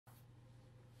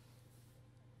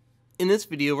this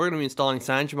video, we're going to be installing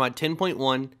CyanogenMod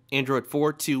 10.1 Android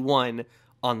 4.2.1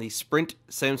 on the Sprint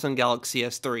Samsung Galaxy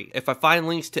S3. If I find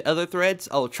links to other threads,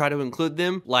 I will try to include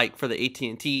them, like for the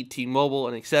AT&T, T-Mobile,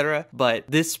 and etc. But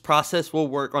this process will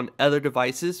work on other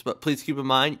devices, but please keep in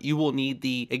mind, you will need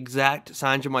the exact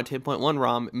CyanogenMod 10.1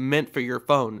 ROM meant for your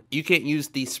phone. You can't use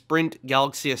the Sprint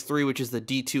Galaxy S3, which is the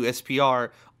D2 SPR,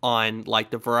 on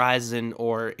like the Verizon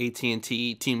or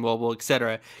AT&T, T-Mobile,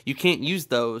 etc. You can't use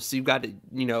those, so you've got to,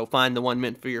 find the one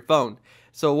meant for your phone.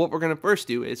 So what we're going to first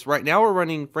do is, right now we're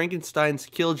running Frankenstein's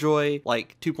Killjoy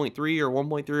like 2.3 or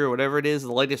 1.3 or whatever it is,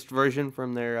 the latest version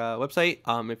from their website.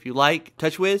 If you like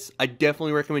TouchWiz, I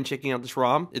definitely recommend checking out this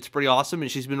ROM. It's pretty awesome, and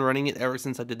she's been running it ever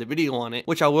since I did the video on it,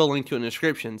 which I will link to in the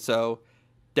description. So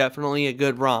definitely a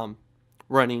good ROM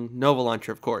running Nova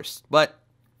Launcher, of course. But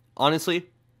honestly,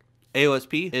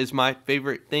 AOSP is my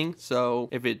favorite thing, so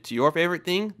if it's your favorite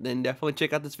thing, then definitely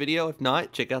check out this video. If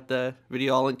not, check out the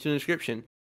video I'll link to in the description.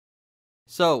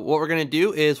 So what we're going to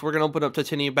do is we're going to open up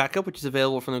Titanium Backup, which is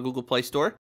available from the Google Play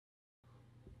Store.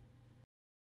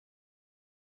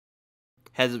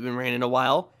 Hasn't been ran in a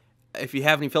while. If you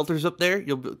have any filters up there,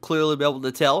 you'll clearly be able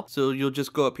to tell. So you'll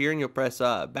just go up here and you'll press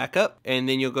Backup, and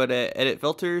then you'll go to Edit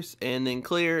Filters, and then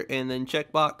Clear, and then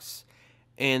Checkbox,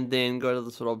 and then go to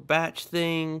this little batch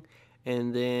thing,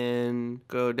 and then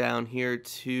go down here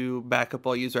to Backup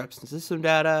all user apps and system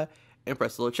data, and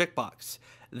press the little checkbox.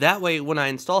 That way, when I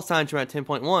install CyanogenMod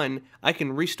 10.1, I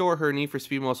can restore her Need for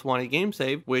Speed Most Wanted game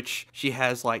save, which she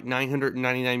has like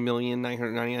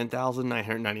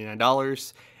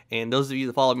 $999,999,999. And those of you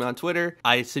that follow me on Twitter,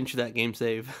 I sent you that game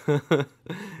save.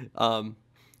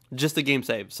 Just the game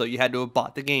save. So you had to have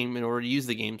bought the game in order to use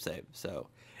the game save. So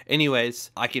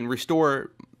anyways, I can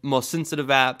restore most sensitive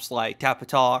apps like Tap a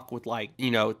Talk with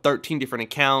 13 different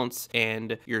accounts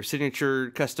and your signature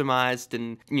customized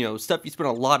and stuff you spend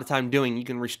a lot of time doing. You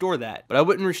can restore that, but I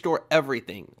wouldn't restore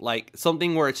everything. Like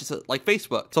something where it's just like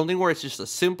Facebook, something where it's just a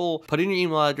simple put in your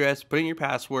email address, put in your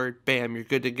password, bam, you're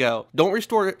good to go. Don't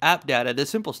restore app data, the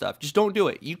simple stuff. Just don't do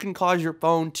it. You can cause your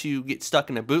phone to get stuck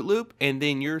in a boot loop, and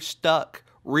then you're stuck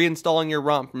reinstalling your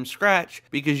ROM from scratch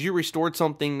because you restored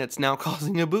something that's now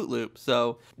causing a boot loop.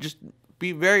 So just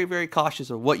be very, very cautious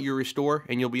of what you restore,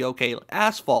 and you'll be okay.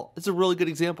 Asphalt is a really good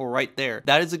example right there.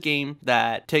 That is a game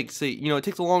that takes it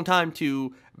takes a long time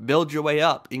to build your way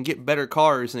up and get better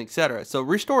cars and etc. So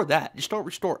restore that. Just don't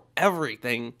restore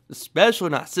everything, especially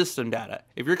not system data.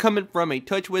 If you're coming from a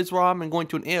TouchWiz ROM and going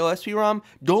to an AOSP ROM,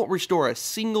 don't restore a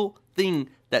single thing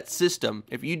that's system.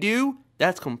 If you do,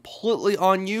 that's completely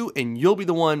on you, and you'll be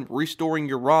the one restoring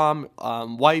your ROM,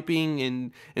 wiping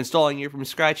and installing it from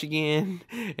scratch again,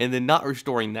 and then not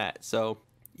restoring that. So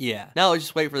yeah, now let's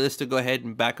just wait for this to go ahead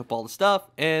and back up all the stuff,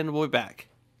 and we'll be back.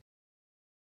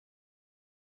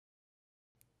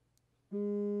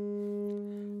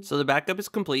 So the backup is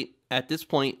complete. At this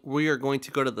point, we are going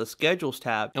to go to the Schedules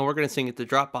tab, and we're going to sync it to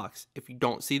Dropbox. If you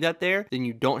don't see that there, then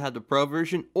you don't have the Pro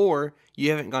version, or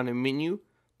you haven't gone to Menu,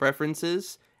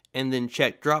 Preferences, and then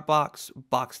check Dropbox,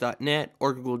 Box.net,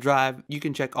 or Google Drive. You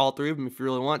can check all three of them if you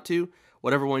really want to.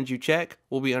 Whatever ones you check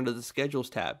will be under the Schedules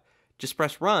tab. Just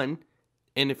press Run,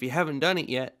 and if you haven't done it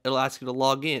yet, it'll ask you to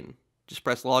log in. Just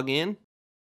press Log In.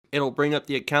 It'll bring up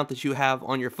the account that you have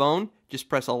on your phone. Just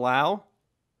press Allow,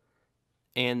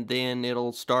 and then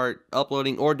it'll start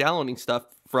uploading or downloading stuff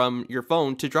from your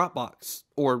phone to Dropbox,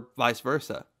 or vice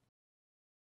versa.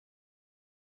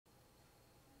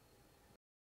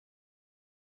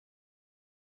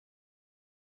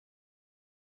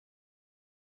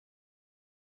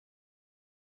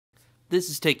 This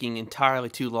is taking entirely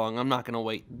too long. I'm not going to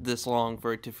wait this long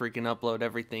for it to freaking upload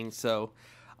everything, so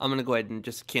I'm going to go ahead and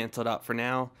just cancel it out for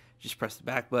now. Just press the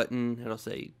back button. It'll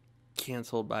say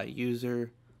canceled by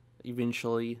user.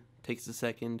 Eventually, takes a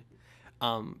second.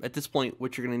 At this point,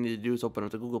 what you're going to need to do is open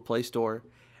up the Google Play Store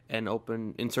and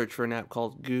search for an app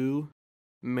called Goo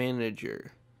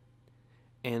Manager.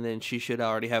 And then she should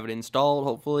already have it installed,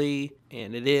 hopefully,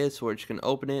 and it is, so we're just going to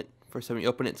open it. First time you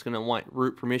open it, it's going to want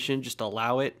root permission. Just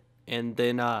allow it. And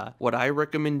then what I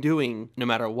recommend doing, no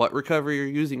matter what recovery you're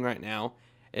using right now,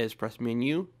 is press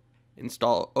Menu,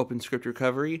 install OpenScript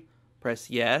Recovery, press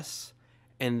Yes,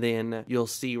 and then you'll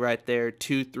see right there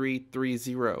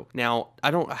 2330. Now,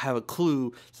 I don't have a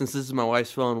clue, since this is my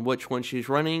wife's phone, which one she's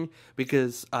running,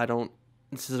 because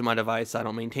this is my device, I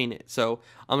don't maintain it. So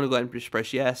I'm going to go ahead and just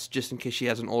press Yes, just in case she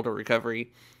has an older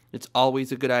recovery. It's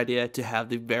always a good idea to have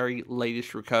the very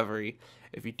latest recovery.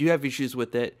 If you do have issues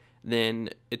with it, then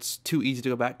it's too easy to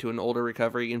go back to an older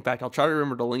recovery. In fact, I'll try to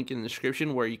remember to link in the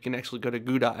description where you can actually go to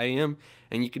goo.am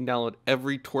and you can download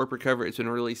every TORP recovery that's been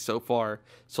released so far.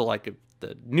 So like if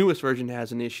the newest version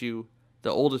has an issue,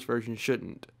 The oldest version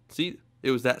shouldn't. See,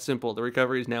 it was that simple. The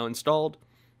recovery is now installed.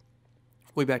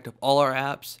 We backed up all our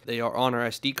apps. They are on our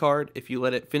SD card. If you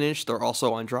let it finish, they're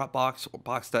also on Dropbox or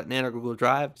Box.net or Google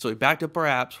Drive. So we backed up our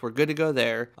apps. We're good to go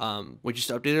there. We just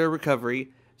updated our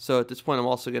recovery. So at this point, I'm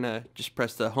also going to just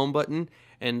press the home button.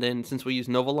 And then since we use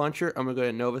Nova Launcher, I'm going to go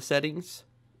to Nova Settings.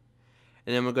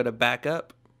 And then I'm going to go to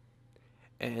Backup.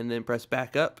 And then press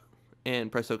Backup. And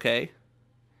press OK.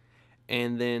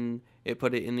 And then it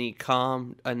put it in the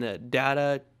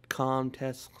data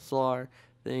Tesla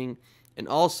thing. And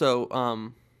also,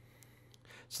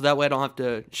 so that way I don't have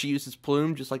to, she uses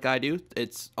Plume just like I do.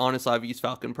 It's honestly, I've used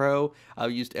Falcon Pro.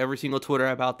 I've used every single Twitter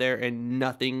app out there, and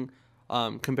nothing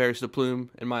compares to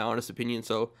Plume in my honest opinion.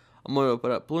 So I'm going to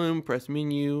open up Plume, press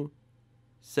menu,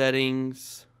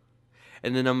 settings,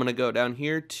 and then I'm going to go down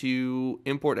here to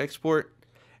import export,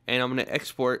 and I'm going to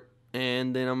export,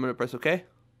 and then I'm going to press OK.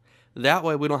 That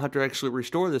way we don't have to actually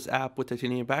restore this app with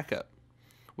Titanium Backup.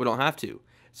 We don't have to.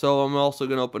 So I'm also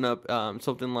going to open up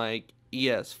something like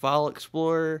ES File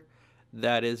Explorer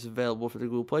that is available for the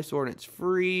Google Play Store, and it's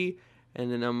free. And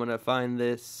then I'm going to find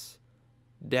this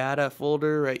data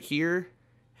folder right here.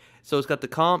 So it's got the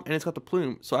comp and it's got the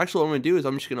Plume. So actually what I'm going to do is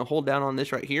I'm just going to hold down on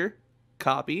this right here,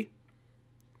 copy,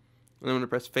 and I'm going to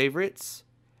press favorites,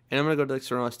 and I'm going to go to the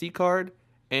external SD card,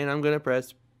 and I'm going to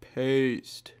press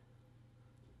paste.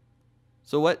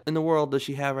 So what in the world does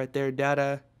she have right there?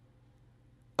 Data.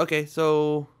 Okay,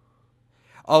 so,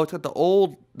 oh, it's got the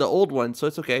old one, so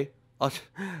it's okay. I'll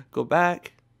go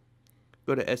back,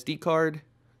 go to SD card,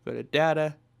 go to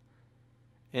data,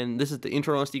 and this is the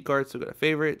internal SD card, so go to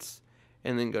favorites,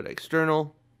 and then go to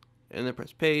external, and then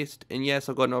press paste, and yes,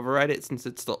 I'll go ahead and overwrite it since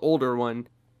it's the older one,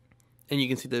 and you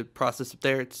can see the process up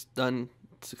there. It's done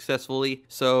successfully.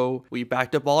 So we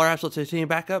backed up all our apps with Titanium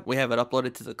Backup. We have it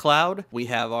uploaded to the cloud. We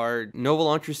have our Nova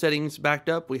Launcher settings backed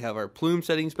up. We have our Plume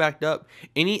settings backed up.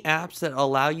 Any apps that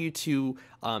allow you to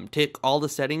take all the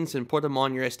settings and put them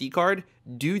on your SD card,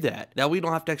 do that. Now we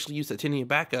don't have to actually use Titanium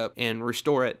Backup and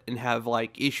restore it and have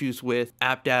like issues with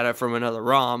app data from another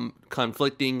ROM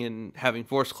conflicting and having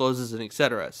force closes and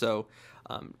etc. So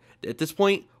at this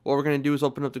point, what we're going to do is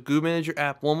open up the Goo Manager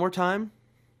app one more time.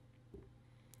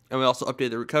 And we also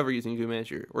update the recovery using Goo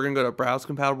Manager. We're going to go to Browse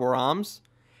Compatible ROMs,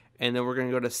 and then we're going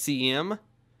to go to CM,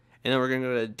 and then we're going to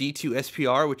go to D2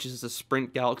 SPR, which is the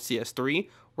Sprint Galaxy S3.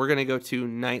 We're going to go to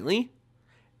Nightly,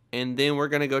 and then we're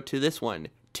going to go to this one,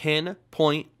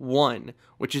 10.1,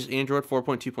 which is Android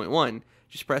 4.2.1.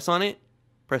 Just press on it,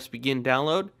 press Begin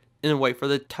Download, and then wait for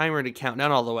the timer to count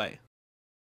down all the way.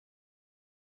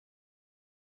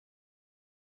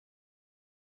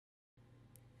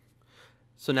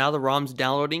 So now the ROM's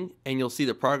downloading, and you'll see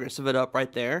the progress of it up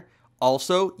right there.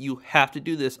 Also, you have to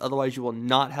do this, otherwise you will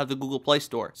not have the Google Play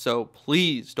Store. So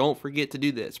please don't forget to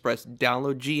do this. Press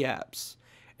Download G Apps,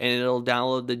 and it'll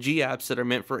download the G apps that are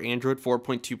meant for Android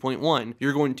 4.2.1.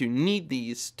 You're going to need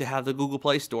these to have the Google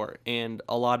Play Store and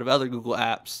a lot of other Google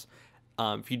apps.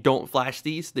 If you don't flash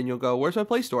these, then you'll go, where's my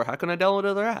Play Store? How can I download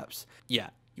other apps?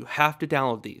 Yeah, you have to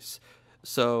download these.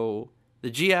 So the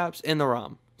G apps and the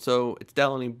ROM. So it's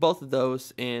downloading both of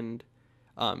those, and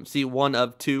see one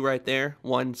of two right there,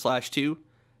 1/2.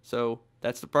 So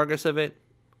that's the progress of it.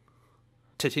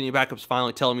 Titanium Backup's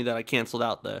finally telling me that I canceled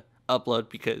out the upload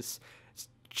because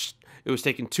it was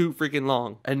taking too freaking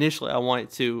long. Initially, I wanted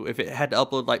to, if it had to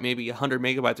upload like maybe 100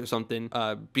 megabytes or something,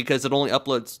 because it only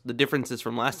uploads the differences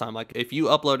from last time. Like if you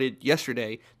uploaded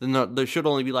yesterday, then there should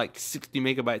only be like 60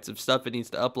 megabytes of stuff it needs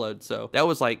to upload. So that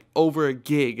was like over a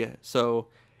gig. So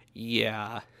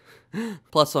yeah.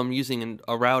 Plus, I'm using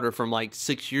a router from like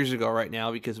 6 years ago right now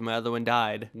because my other one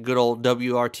died. Good old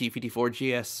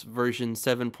WRT54GS version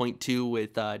 7.2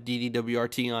 with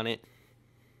DDWRT on it.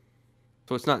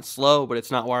 So it's not slow, but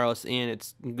it's not wireless in.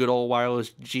 It's good old wireless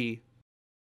G.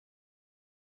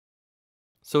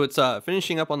 So it's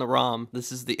finishing up on the ROM. This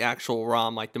is the actual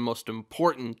ROM, like the most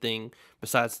important thing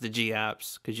besides the G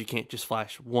apps, because you can't just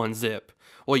flash one zip.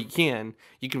 Well, you can.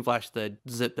 You can flash the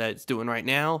zip that it's doing right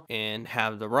now and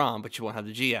have the ROM, but you won't have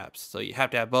the G apps. So you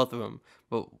have to have both of them.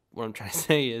 But what I'm trying to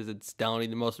say is it's downloading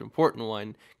the most important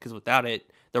one, because without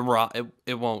it, the ROM,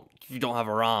 it won't. You don't have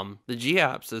a ROM. The G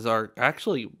apps are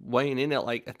actually weighing in at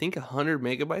like I think 100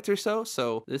 megabytes or so.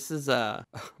 So this is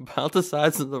about the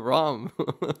size of the ROM.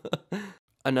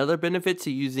 Another benefit to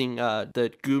using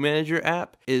the Goo Manager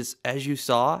app is, as you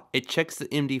saw, it checks the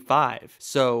MD5.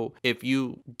 So if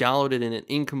you download it in an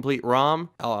incomplete ROM,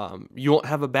 you won't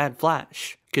have a bad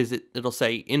flash because it'll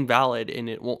say invalid, and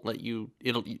it won't let you.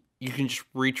 You can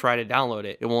just retry to download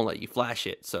it. It won't let you flash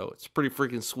it. So it's pretty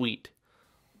freaking sweet.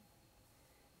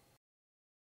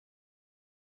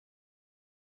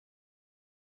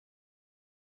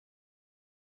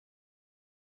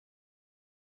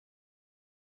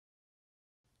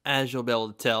 As you'll be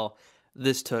able to tell,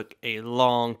 this took a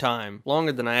long time,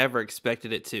 longer than I ever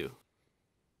expected it to.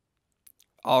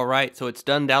 Alright, so it's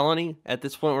done downloading. At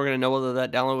this point, we're going to know whether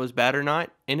that download was bad or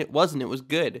not, and it wasn't, it was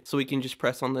good. So we can just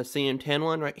press on the CM10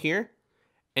 one right here,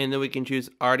 and then we can choose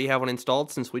I already have one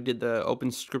installed since we did the Open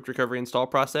Script Recovery install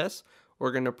process.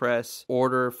 We're going to press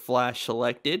Order Flash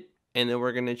Selected, and then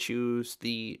we're going to choose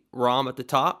the ROM at the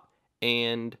top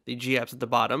and the GApps at the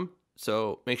bottom.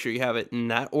 So make sure you have it in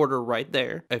that order right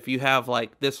there. If you have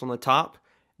like this on the top,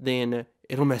 then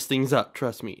it'll mess things up,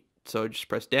 trust me. So just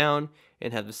press down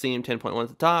and have the CM10.1 at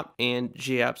the top and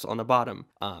GApps on the bottom.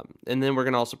 And then we're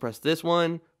going to also press this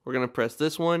one, we're going to press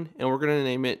this one, and we're going to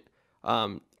name it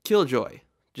Killjoy,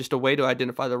 just a way to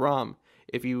identify the ROM.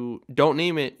 If you don't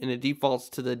name it and it defaults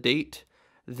to the date,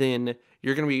 then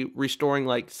you're going to be restoring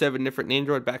like 7 different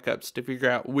Android backups to figure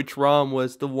out which ROM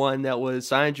was the one that was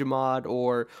CyanogenMod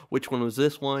or which one was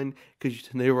this one, because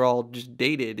they were all just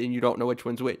dated and you don't know which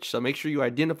one's which. So make sure you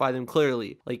identify them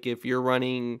clearly. Like if you're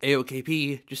running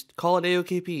AOKP, just call it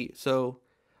AOKP. So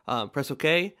press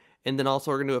OK, and then also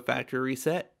we're going to do a factory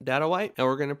reset, data wipe, and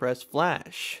we're going to press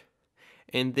flash.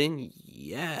 And then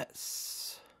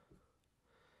yes.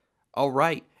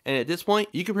 Alright, and at this point,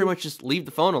 you can pretty much just leave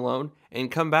the phone alone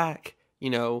and come back,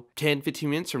 10-15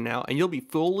 minutes from now, and you'll be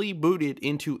fully booted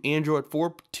into Android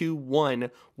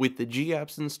 4.2.1 with the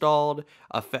GApps installed.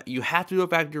 You have to do a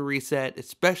factory reset,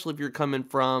 especially if you're coming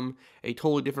from a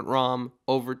totally different ROM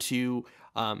over to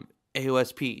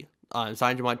AOSP,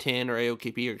 CyanogenMod 10 or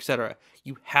AOKP or etc.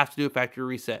 You have to do a factory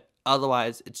reset.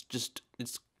 Otherwise,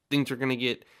 things are going to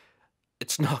get,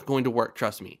 it's not going to work,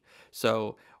 trust me.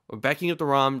 So we're backing up the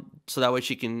ROM so that way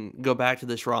she can go back to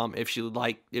this ROM if she would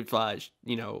like,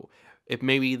 if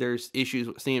maybe there's issues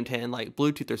with CM10 like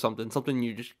Bluetooth or something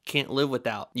you just can't live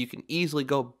without. You can easily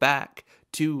go back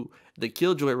to the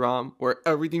Killjoy ROM where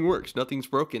everything works, nothing's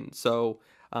broken. So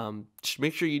just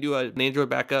make sure you do an Android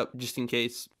backup just in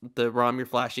case the ROM you're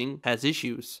flashing has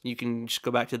issues. You can just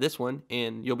go back to this one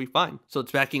and you'll be fine. So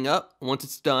it's backing up. Once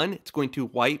it's done, it's going to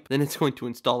wipe, then it's going to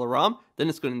install the ROM, then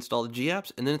it's going to install the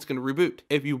GApps, and then it's going to reboot.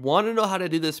 If you want to know how to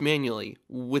do this manually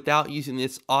without using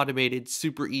this automated,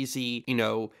 super easy,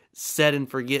 set and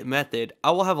forget method,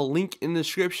 I will have a link in the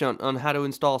description on how to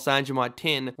install CyanogenMod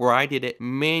 10 where I did it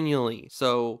manually.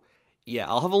 So yeah,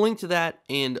 I'll have a link to that,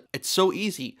 and it's so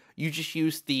easy. You just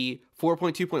use the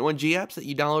 4.2.1 GApps that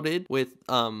you downloaded with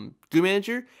Goo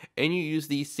Manager, and you use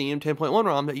the CM10.1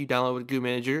 ROM that you downloaded with Goo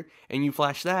Manager, and you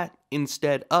flash that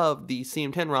instead of the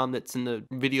CM10 ROM that's in the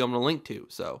video I'm going to link to.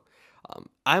 So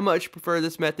I much prefer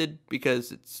this method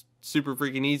because it's super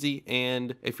freaking easy,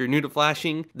 and if you're new to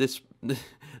flashing, this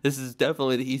is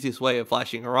definitely the easiest way of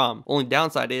flashing a ROM. Only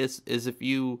downside is if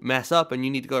you mess up and you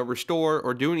need to go restore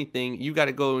or do anything, you got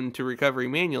to go into recovery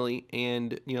manually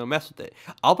and mess with it.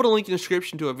 I'll put a link in the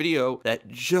description to a video that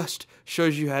just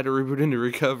shows you how to reboot into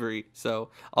recovery, so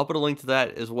I'll put a link to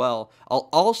that as well. I'll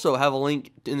also have a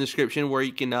link in the description where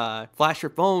you can flash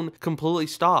your phone completely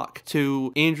stock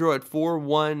to Android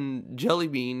 4.1 Jelly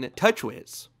Bean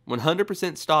TouchWiz.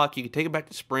 100% stock. You can take it back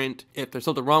to Sprint. If there's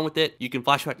something wrong with it, you can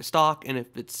flash it back to stock, and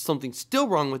if it's something still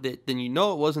wrong with it, then you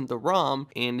know it wasn't the ROM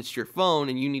and it's your phone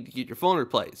and you need to get your phone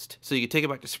replaced. So you can take it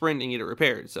back to Sprint and get it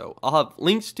repaired. So I'll have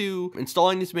links to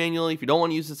installing this manually if you don't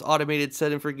want to use this automated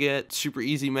set and forget super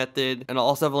easy method, and I'll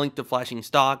also have a link to flashing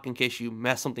stock in case you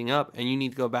mess something up and you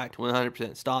need to go back to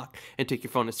 100% stock and take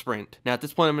your phone to Sprint. Now at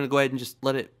this point I'm going to go ahead and just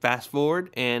let it fast forward,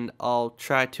 and I'll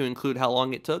try to include how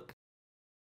long it took.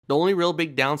 The only real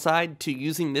big downside to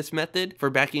using this method for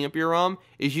backing up your ROM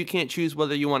is you can't choose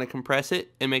whether you want to compress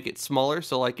it and make it smaller.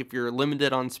 So like if you're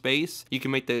limited on space, you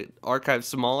can make the archive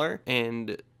smaller,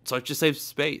 and so it just saves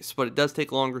space, but it does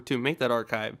take longer to make that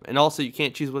archive. And also you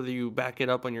can't choose whether you back it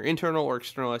up on your internal or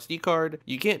external SD card.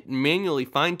 You can't manually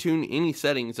fine tune any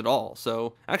settings at all.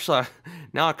 So actually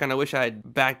now I kind of wish I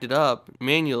had backed it up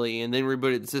manually and then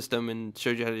rebooted the system and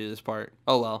showed you how to do this part.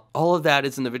 Oh well. All of that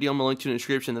is in the video I'm going to link to in the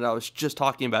description that I was just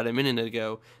talking about a minute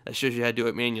ago that shows you how to do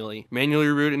it manually. Manually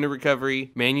reboot into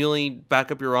recovery, manually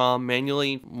back up your ROM,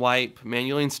 manually wipe,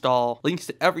 manually install. Links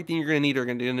to everything you're going to need are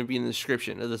going to be in the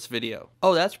description of this video.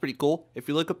 Oh, that's pretty cool. If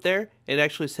you look up there, it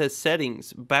actually says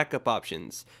settings, backup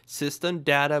options, system,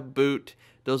 data, boot.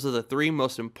 Those are the 3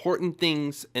 most important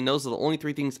things, and those are the only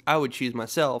 3 things I would choose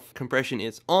myself. Compression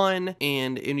is on,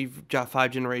 and NVDA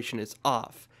 5 generation is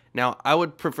off. Now, I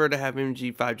would prefer to have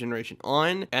MG5 generation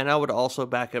on, and I would also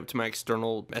back up to my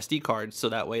external SD card, so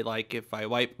that way, like, if I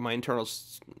wipe my internal,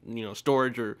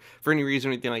 storage or for any reason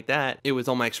or anything like that, it was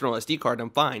on my external SD card, I'm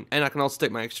fine. And I can also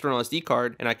take my external SD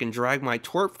card, and I can drag my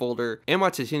tort folder and my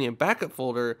titanium backup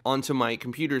folder onto my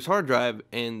computer's hard drive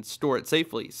and store it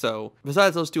safely. So,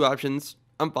 besides those two options,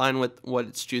 I'm fine with what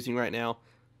it's choosing right now.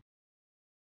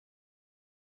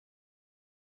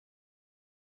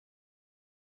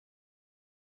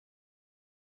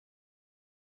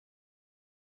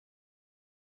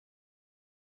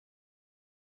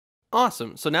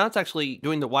 Awesome. So now it's actually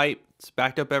doing the wipe. It's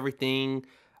backed up everything.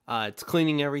 It's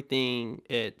cleaning everything.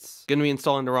 It's going to be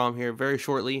installing the ROM here very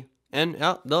shortly. And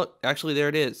look, actually there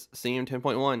it is. CM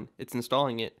 10.1. It's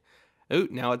installing it. Oh,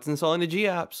 now it's installing the G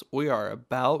apps. We are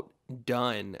about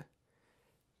done.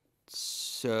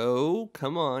 So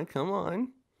come on, come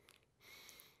on.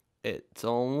 It's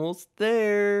almost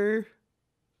there.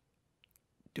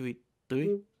 Do we?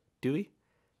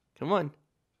 Come on.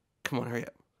 Come on, hurry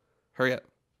up. Hurry up.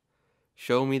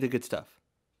 Show me the good stuff.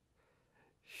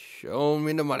 Show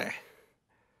me the money.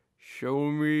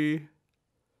 Show me.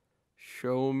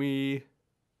 Show me.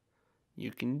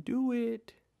 You can do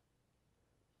it.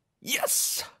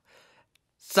 Yes!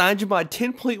 CyanogenMod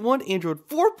 10.1, Android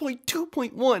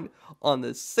 4.2.1 on the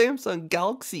Samsung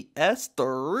Galaxy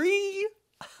S3.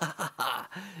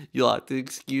 You'll have to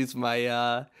excuse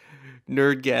my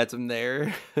nerdgasm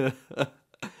there.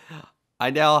 I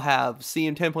now have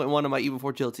CM 10.1 on my Evo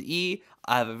 4 GLTE.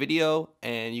 I have a video,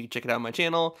 and you can check it out on my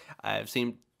channel. I have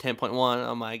CM 10.1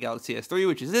 on my Galaxy S3,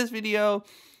 which is this video.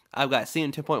 I've got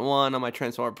CM 10.1 on my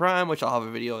Transformer Prime, which I'll have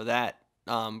a video of that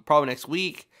probably next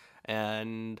week,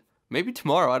 and maybe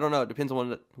tomorrow. I don't know. It depends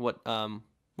on what I'm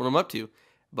up to.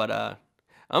 But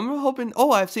I'm hoping.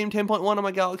 Oh, I have CM 10.1 on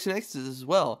my Galaxy Nexus as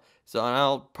well, so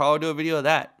I'll probably do a video of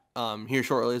that here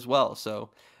shortly as well. So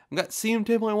I've got CM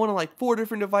 10.1 on like 4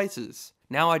 different devices.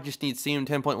 Now I just need CM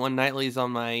 10.1 nightlies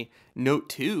on my Note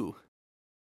 2.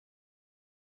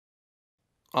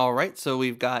 Alright, so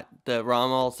we've got the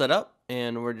ROM all set up,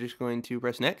 and we're just going to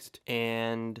press next.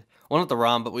 And, well, not the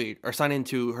ROM, but we are signed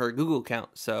into her Google account.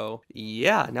 So,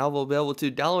 yeah, now we'll be able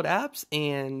to download apps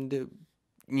and,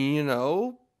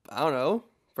 I don't know.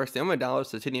 First thing I'm going to download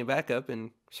is Titanium Backup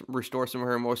and restore some of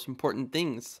her most important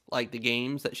things, like the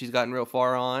games that she's gotten real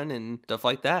far on and stuff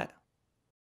like that.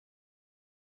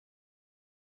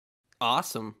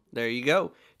 Awesome. There you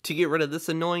go. To get rid of this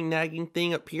annoying nagging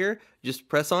thing up here, just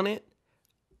press on it,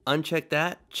 uncheck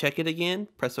that, check it again,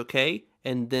 press OK,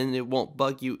 and then it won't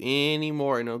bug you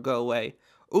anymore and it'll go away.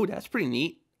 Oh, that's pretty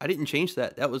neat. I didn't change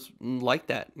that. That was like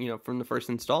that, from the first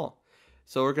install.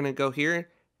 So we're going to go here,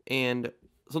 and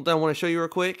something I want to show you real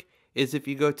quick is if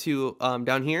you go to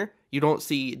down here, you don't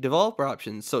see developer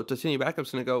options. So Titanium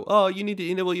Backup's going to go, oh, you need to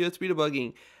enable USB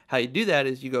debugging. How you do that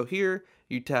is you go here,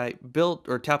 you type build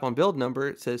or tap on build number.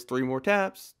 It says 3 more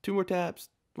taps, 2 more taps,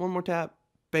 1 more tap.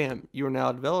 Bam, you are now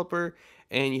a developer,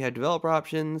 and you have developer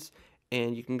options,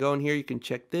 and you can go in here, you can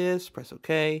check this, press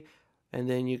OK, and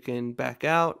then you can back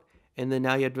out, and then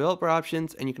now you have developer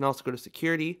options, and you can also go to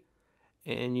security,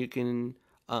 and you can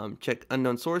check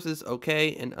unknown sources,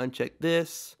 OK, and uncheck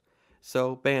this.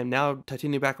 So bam, now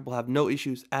Titanium Backup will have no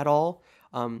issues at all.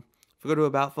 If we go to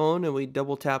About Phone and we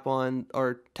double tap on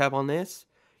or tap on this,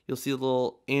 you'll see a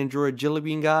little Android jelly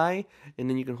bean guy, and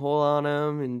then you can hold on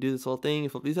him and do this whole thing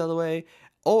and flip these out of the way.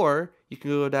 Or you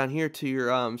can go down here to your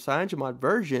CyanogenMod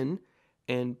version,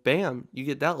 and bam, you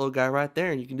get that little guy right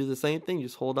there, and you can do the same thing.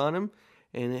 Just hold on him,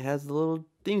 and it has the little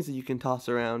things that you can toss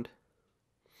around.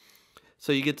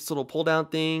 So you get this little pull down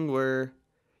thing where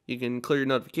you can clear your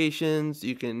notifications.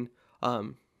 You can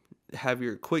have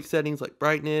your quick settings like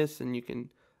brightness, and you can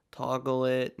toggle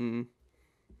it, and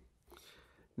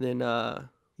then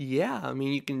yeah, I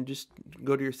mean, you can just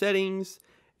go to your settings,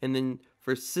 and then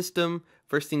for system,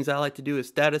 first things I like to do is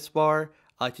status bar.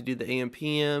 I like to do the AM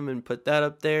PM and put that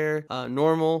up there,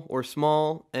 normal or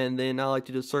small, and then I like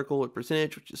to do a circle with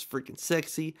percentage, which is freaking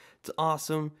sexy. It's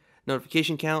awesome.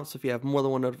 Notification count, so if you have more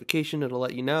than one notification, it'll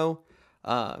let you know.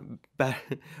 My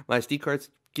SD card's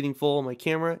getting full on my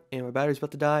camera, and my battery's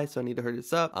about to die, so I need to hurry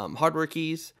this up. Hardware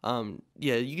keys,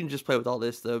 yeah, you can just play with all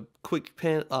this. The quick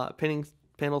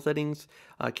panel settings,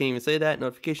 I can't even say that.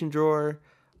 Notification drawer,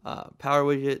 power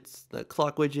widgets, the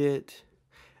clock widget,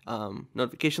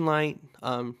 notification light,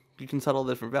 you can set all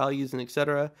the different values and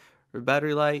etc. Or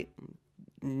battery light,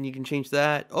 you can change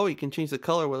that. Oh, you can change the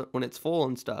color when it's full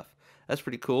and stuff. That's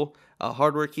pretty cool.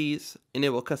 Hardware keys,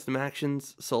 enable custom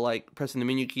actions. So like pressing the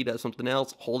menu key does something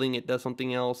else, holding it does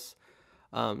something else.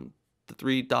 the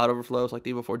 3 dot overflows like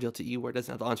the Ww4JLTE where it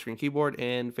doesn't have the on-screen keyboard,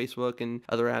 and Facebook and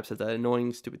other apps have that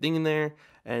annoying stupid thing in there.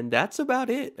 And that's about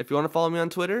it. If you want to follow me on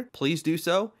Twitter, please do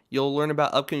so. You'll learn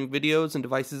about upcoming videos and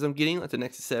devices I'm getting, like the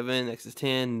Nexus 7, Nexus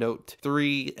 10, Note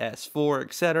 3, S4,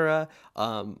 etc.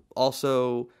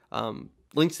 Also,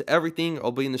 links to everything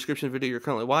will be in the description of the video you're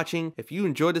currently watching. If you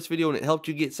enjoyed this video and it helped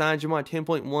you get CyanogenMod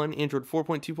 10.1, Android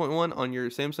 4.2.1 on your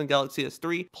Samsung Galaxy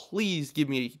S3, please give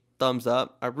me a thumbs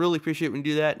up. I really appreciate when you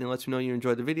do that, and it lets me know you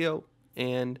enjoyed the video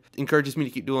and encourages me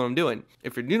to keep doing what I'm doing.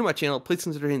 If you're new to my channel, please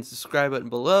consider hitting the subscribe button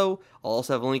below. I'll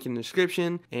also have a link in the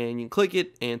description, and you can click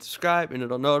it and subscribe, and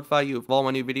it'll notify you of all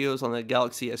my new videos on the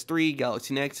Galaxy S3,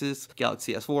 Galaxy Nexus,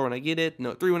 Galaxy S4 when I get it,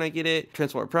 Note 3 when I get it,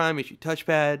 Transformer Prime, issue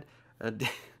touchpad,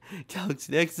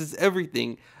 Galaxy Nexus,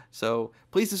 everything. So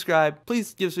please subscribe,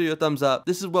 please give this video a thumbs up.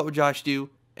 This is What Would Josh Do?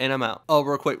 And I'm out. Oh,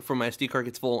 real quick before my SD card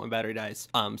gets full and battery dies.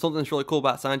 Something that's really cool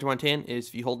about CyanogenMod 10 is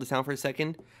if you hold this down for a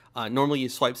second, normally you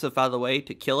swipe stuff out of the way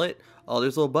to kill it.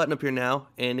 There's a little button up here now,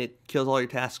 and it kills all your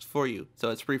tasks for you. So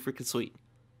it's pretty freaking sweet.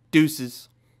 Deuces.